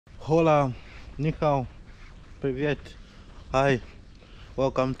Hola, ni hao, привет, hi,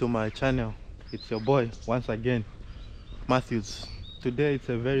 welcome to my channel. It's your boy once again, Matthews. Today it's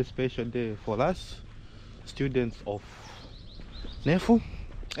a very special day for us, students of NEFU.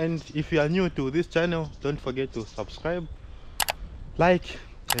 And if you are new to this channel, don't forget to subscribe, like,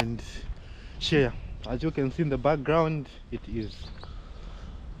 and share. As you can see in the background, it is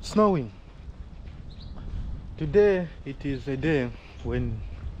snowing. Today it is a day when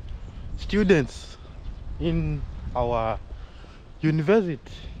students in our university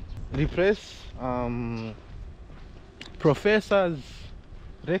replace professors,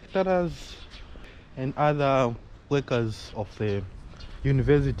 rectors, and other workers of the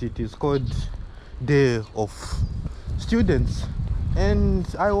university. It is called Day of Students, and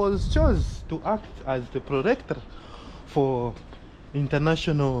I was chosen to act as the prorector for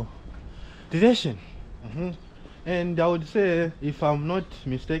international relation. And I would say, if I'm not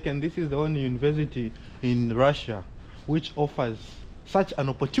mistaken, this is the only university in Russia which offers such an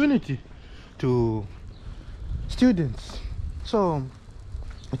opportunity to students. So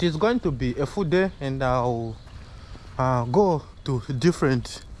it is going to be a full day, and I'll go to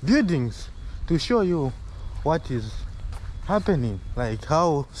different buildings to show you what is happening, like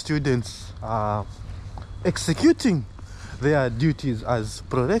how students are executing their duties as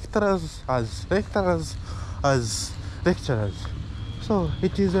prorectors, as rectors, as lecturers. So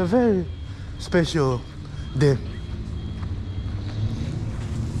it is a very special day.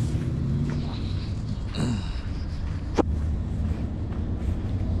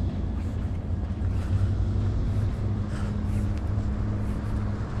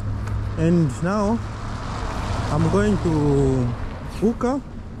 And now I'm going to UCA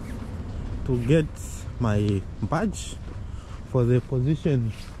to get my badge for the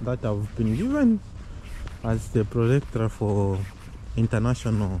position that I've been given as the prorector for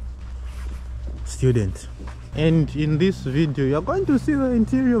international students. And in this video you're going to see the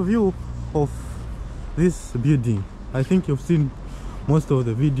interior view of this building. I think you've seen most of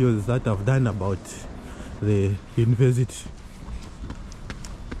the videos that I've done about the university.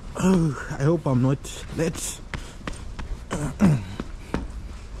 I hope I'm not late.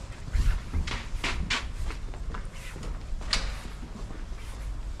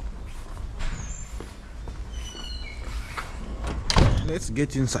 Let's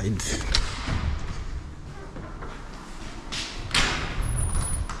get inside.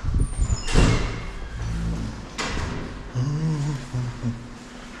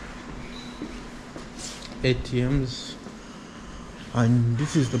 ATMs, and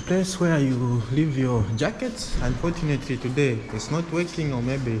this is the place where you leave your jackets. Unfortunately today it's not working, or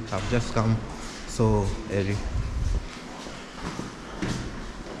maybe I've just come so early.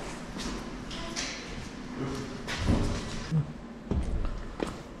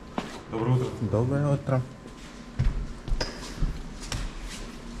 Доброе утро.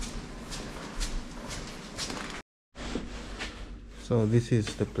 So this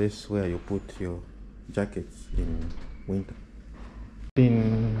is the place where you put your jackets in winter.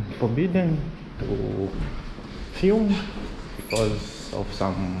 Been forbidden to film because of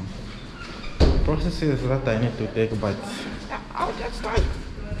some processes that I need to take, but I'll just try.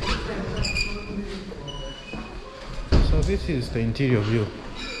 So this is the interior view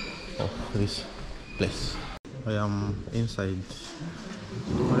of this place. I am inside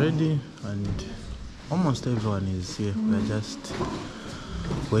already, and almost everyone is here. We're just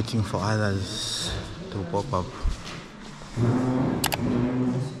waiting for others to pop up.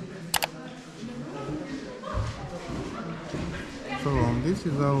 So this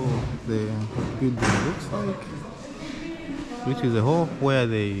is how the building looks like. This is a hall where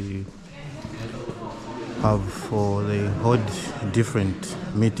they have, or they hold different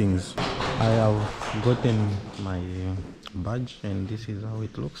meetings. I have gotten my badge, and this is how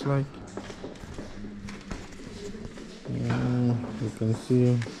it looks like. You can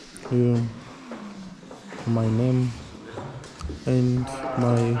see here my name and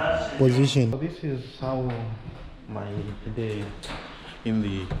my position. This is how my day in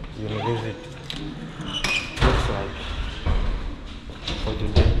the university looks like for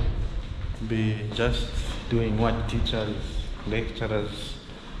today. Be just doing what teachers, lecturers,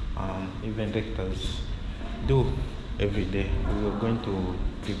 even rectors do every day. We are going to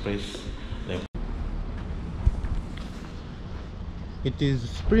replace them. It is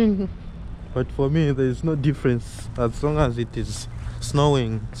spring, but for me there is no difference. As long as it is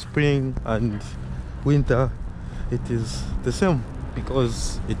snowing, spring and winter, it is the same,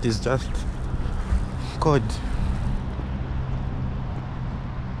 because it is just cold.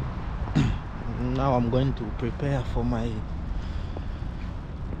 Now I'm going to prepare for my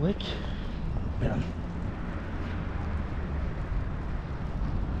Wait. Yeah.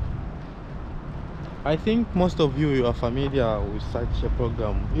 I think most of you are familiar with such a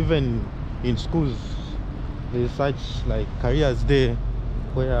program. Even in schools, there's such like careers day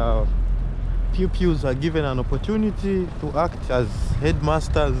where pupils are given an opportunity to act as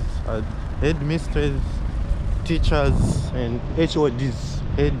headmasters, headmistresses, teachers, and HODs,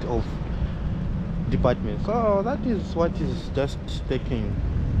 head of department. So that is what is just taking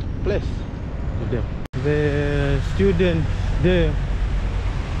place with them. The student day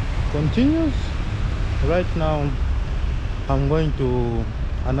continues. Right now I'm going to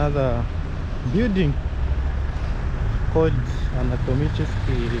another building called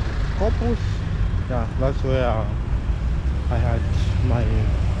Anatomический Corpus. Yeah, that's where I had my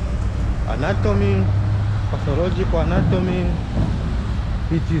anatomy, pathological anatomy,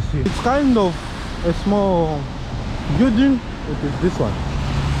 etc. It's kind of a small building. It is this one,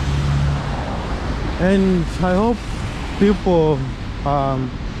 and I hope people are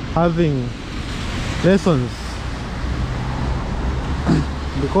having lessons,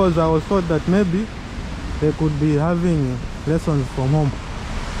 because I was thought that maybe they could be having lessons from home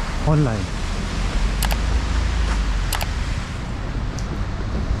online.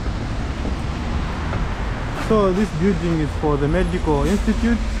 So this building is for the Medical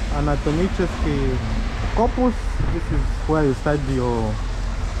Institute, Anatomический Corpus. This is where you study your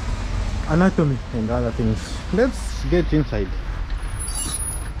anatomy and other things. Let's get inside.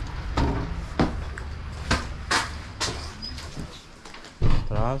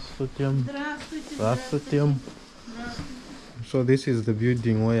 Здравствуйте. Здравствуйте. So this is the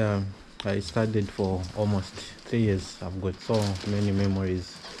building where I studied for almost 3 years. I've got so many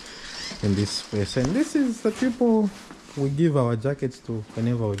memories in this place, and this is the people we give our jackets to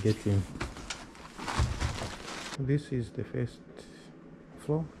whenever we get in. This is the first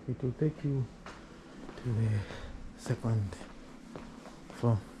floor. It will take you to the second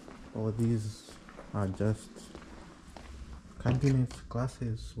floor. All these are just cabinets,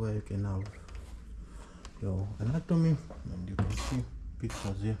 classes where you can have your anatomy, and you can see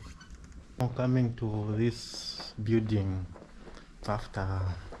pictures here. Now coming to this building after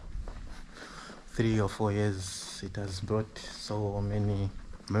 3 or 4 years, it has brought so many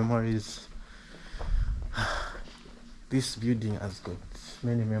memories. This building has got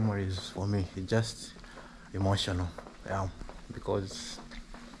many memories for me. It's just emotional, yeah, because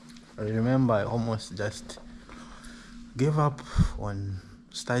I remember I almost just gave up on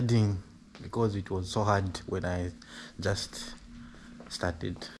studying because it was so hard when I just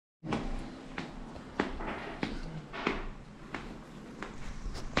started.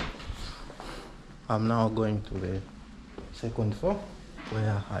 I'm now going to the second floor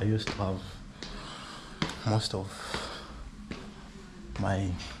where I used to have most of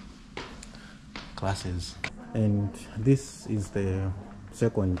my classes, and this is the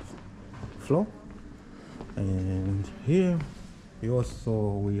second floor. And here we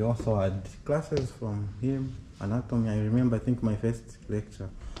also had classes from here, anatomy. I remember, I think my first lecture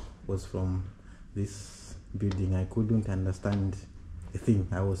was from this building. I couldn't understand a thing.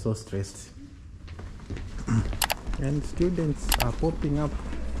 I was so stressed. And students are popping up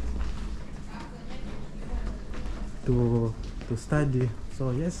to study.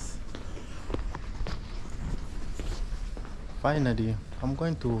 So yes, finally I'm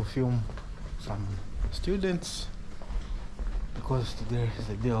going to film some students, because today is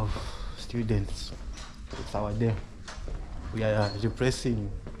the day of students. It's our day. We are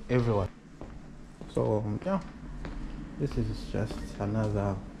repressing everyone. So yeah, this is just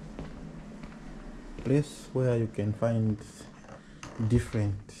another place where you can find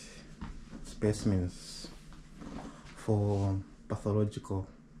different specimens for pathological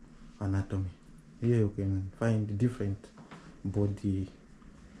anatomy. Here you can find different body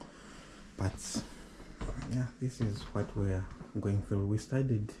parts. Yeah, this is what we're going through. We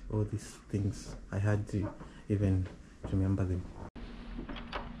studied all these things. I had to even remember them.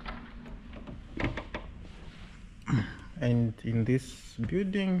 And in this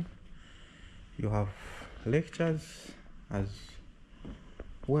building you have lectures as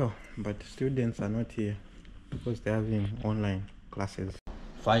well, but students are not here because they're having online classes.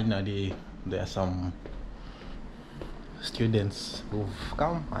 Finally, there are some students who've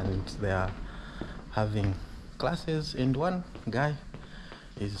come and they are having classes, and one guy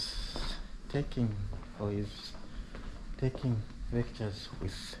is taking lectures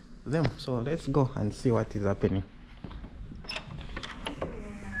with them. So let's go and see what is happening.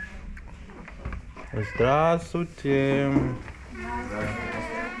 Здравствуйте.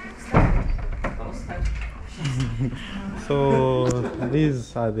 So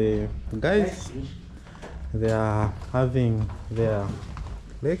these are the guys. They are having their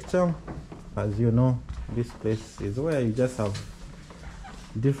lecture. As you know, this place is where you just have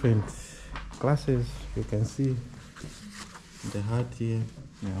different classes. You can see the hat here,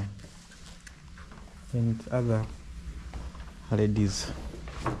 yeah, and other ladies.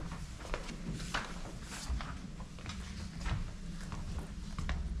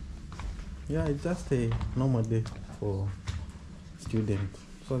 Yeah, it's just a normal day for students.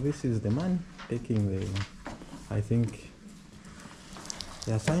 So this is the man taking the, I think,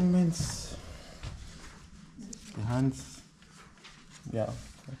 the assignments, the hands, yeah.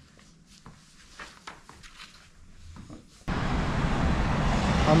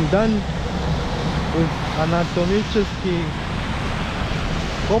 I'm done with anatomiczny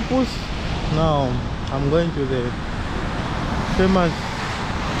corpus. Now I'm going to the famous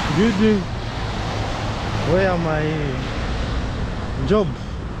building where my job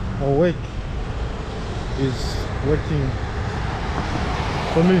or work is waiting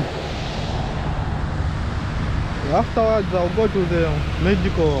for me. Afterwards I'll go to the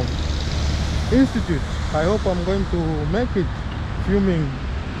medical institute. I hope I'm going to make it filming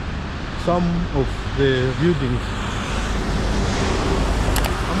some of the buildings.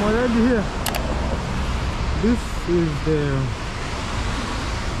 I'm already here. This is the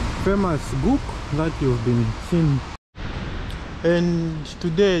famous Guk that you've been seeing, and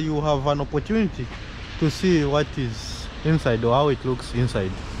today you have an opportunity to see what is inside or how it looks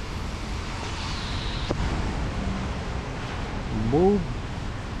inside. Bulb.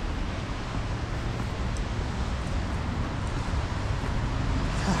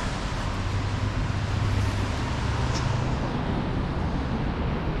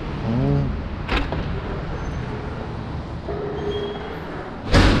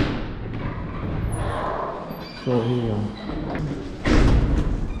 So here,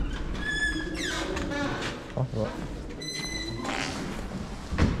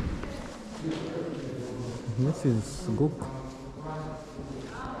 this is Guk,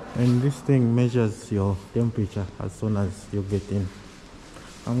 and this thing measures your temperature as soon as you get in.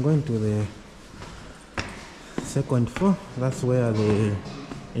 I'm going to the second floor. That's where the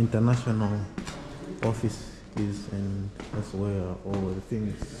international office is, and that's where all the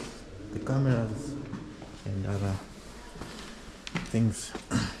things, the cameras and other things.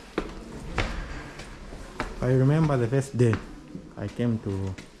 I remember the first day I came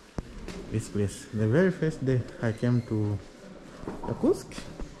to this place. The very first day I came to Yakutsk,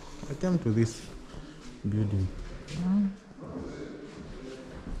 I came to this building.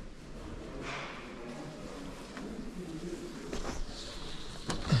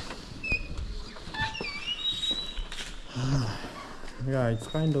 Yeah, it's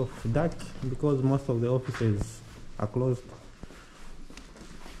kind of dark because most of the offices are closed.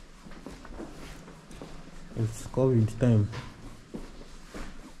 It's COVID time.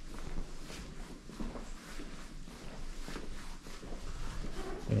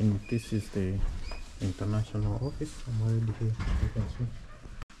 And this is the international office. I'm already here, you can see.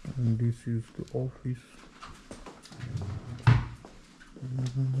 And this is the office.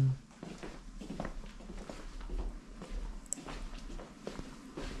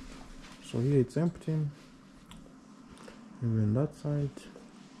 So here it's empty. Even that side.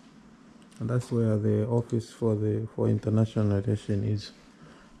 And that's where the office for international relation is.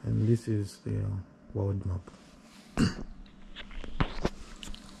 And this is the world map.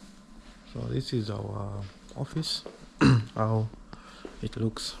 So this is our office, how it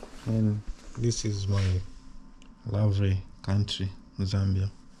looks, and this is my lovely country, Zambia.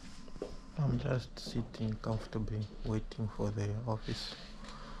 I'm just sitting comfortably waiting for the office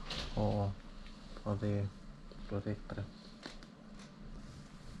or for the protector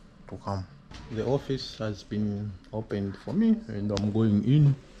to come. The office has been opened for me and I'm going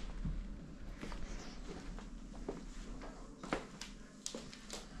in.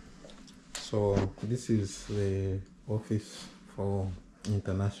 So this is the office for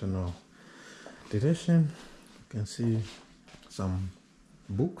international relation. You can see some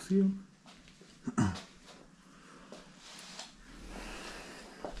books here.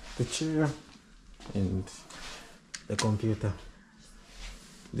 The chair and the computer.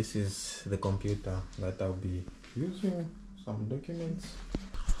 This is the computer that I'll be using, some documents.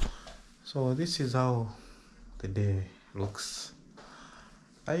 So this is how the day looks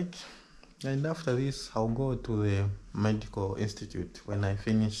like. And after this, I'll go to the medical institute when I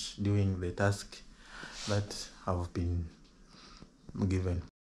finish doing the task that I've been given.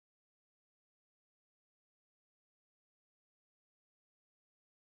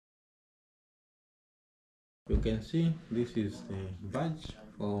 You can see this is the badge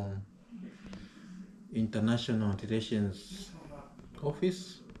for International Relations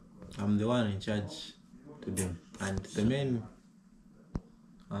Office. I'm the one in charge today, and the main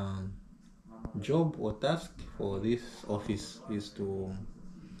job or task for this office is to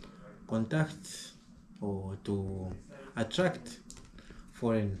contact or to attract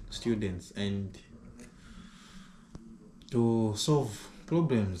foreign students and to solve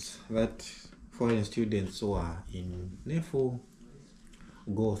problems that foreign students who are in NEFU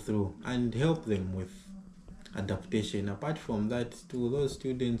go through and help them with adaptation. Apart from that, to those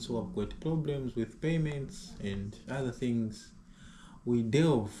students who have got problems with payments and other things, we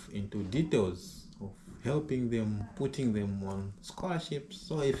delve into details of helping them, putting them on scholarships.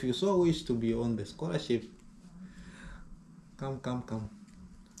 So if you so wish to be on the scholarship, come.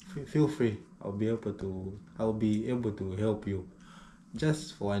 Feel free. I'll be able to help you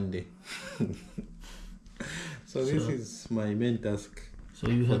just for one day. So this is my main task. So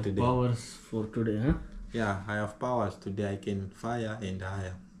you have today. Powers for today, huh? Yeah, I have powers today. I can fire and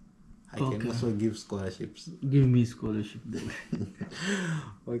hire. I can also give scholarships. Give me scholarship then.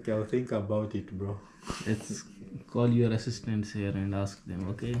 Okay, I'll think about it, bro. Let's call your assistants here and ask them,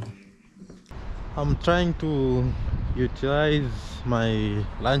 okay? I'm trying to utilize my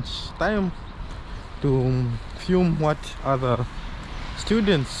lunch time to film what other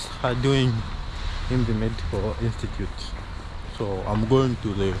students are doing in the medical institute. So I'm going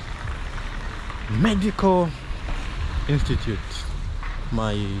to the medical institute,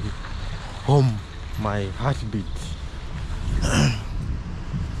 my home, my heartbeat.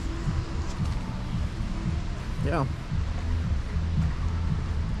 Yeah,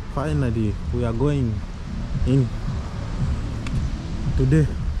 finally we are going in today.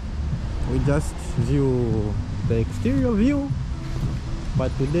 We just view the exterior view,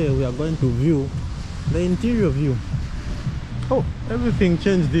 but today we are going to view the interior view. Oh, everything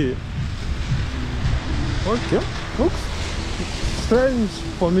changed here. Okay, looks strange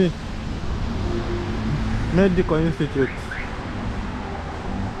for me. Medical institute.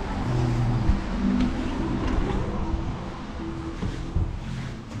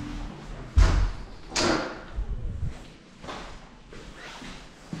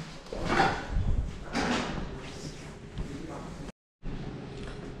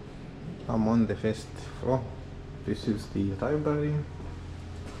 I'm on the first floor. This is the library.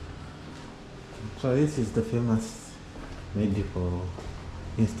 So this is the famous medical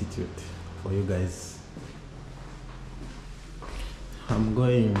institute for you guys. I'm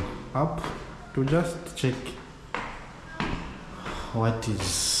going up to just check what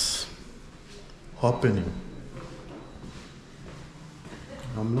is happening.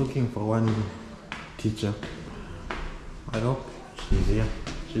 I'm looking for one teacher. I hope she's here.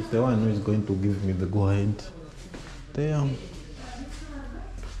 She's the one who is going to give me the go ahead. There.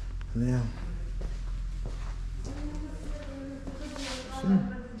 The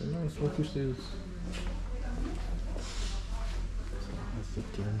nice offices.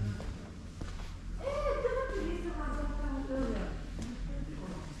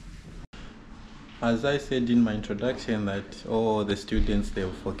 As I said in my introduction that all the students,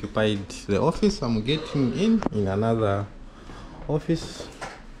 they've occupied the office, I'm getting in another office.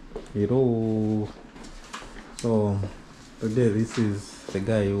 Hello. So today this is the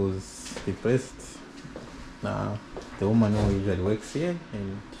guy who's depressed. Now the woman who usually works here,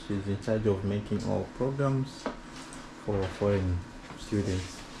 and she's in charge of making all programs for foreign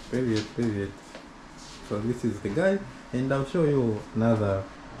students. Period. So this is the guy, and I'll show you another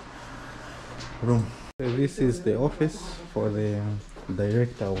room. So this is the office for the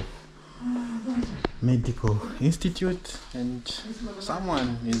director of Medical Institute, and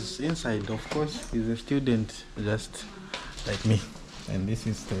someone is inside. Of course, he's a student just like me. And this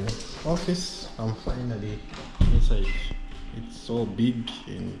is the office. I'm finally inside. It's so big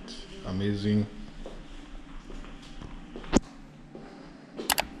and amazing.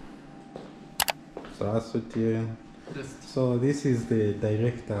 So that's what here. So this is the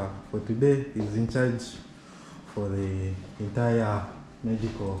director for today. He's in charge for the entire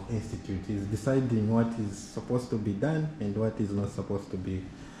medical institute. He's deciding what is supposed to be done and what is not supposed to be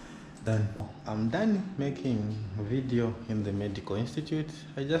done. I'm done making a video in the medical institute.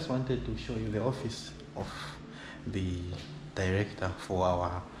 I just wanted to show you the office of the director for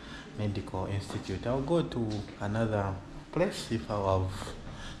our medical institute. I'll go to another place if I have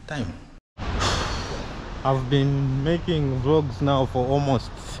time. I've been making vlogs now for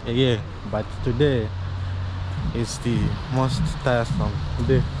almost a year, but today is the most tiresome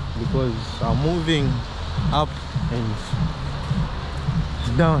day because I'm moving up and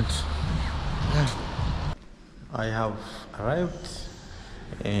down. I have arrived,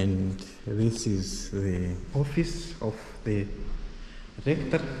 and this is the office of the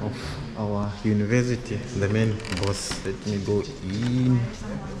rector of our university, the main boss. Let me go in.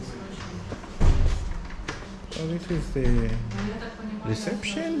 So this is the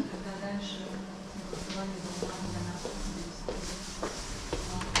reception.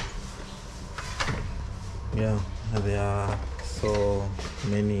 Yeah, there are so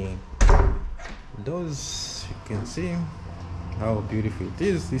many doors. You can see how beautiful it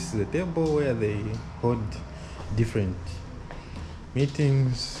is. This is the table where they hold different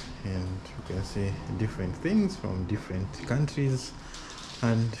meetings, and you can see different things from different countries.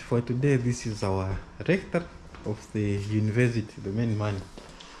 And for today, this is our rector of the university, the main man.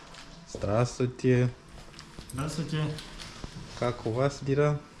 Здравствуйте. Здравствуйте. Как у вас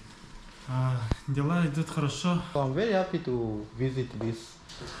дела? Дела идут хорошо. So I'm very happy to visit this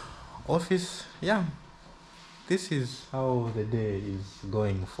office. Yeah, this is how the day is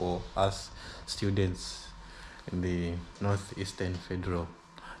going for us students in the Northeastern Federal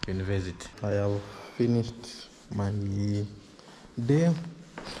University. I have finished my day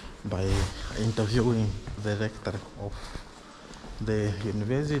by interviewing the rector of the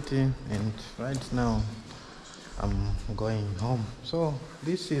university, and right now I'm going home. So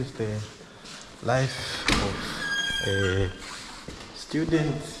this is the life of a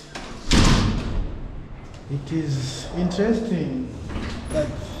student. It is interesting that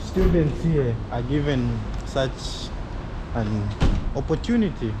students here are given such an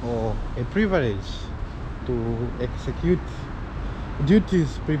opportunity or a privilege to execute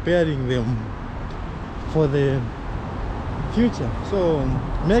duties preparing them for the future. So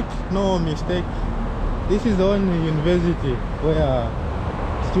make no mistake, this is the only university where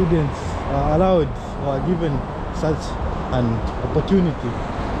students are allowed or are given such an opportunity.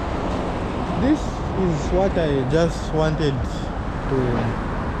 This is what I just wanted to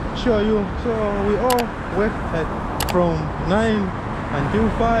show you. So we all work from 9 until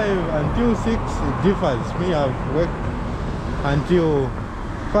 5 until 6. It differs. Me, I've worked until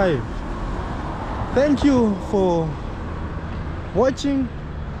 5. Thank you for watching.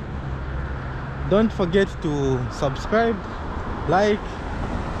 Don't forget to subscribe, like,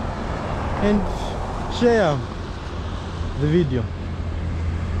 and share the video.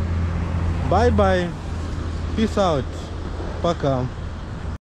 Bye bye. Peace out. Paka.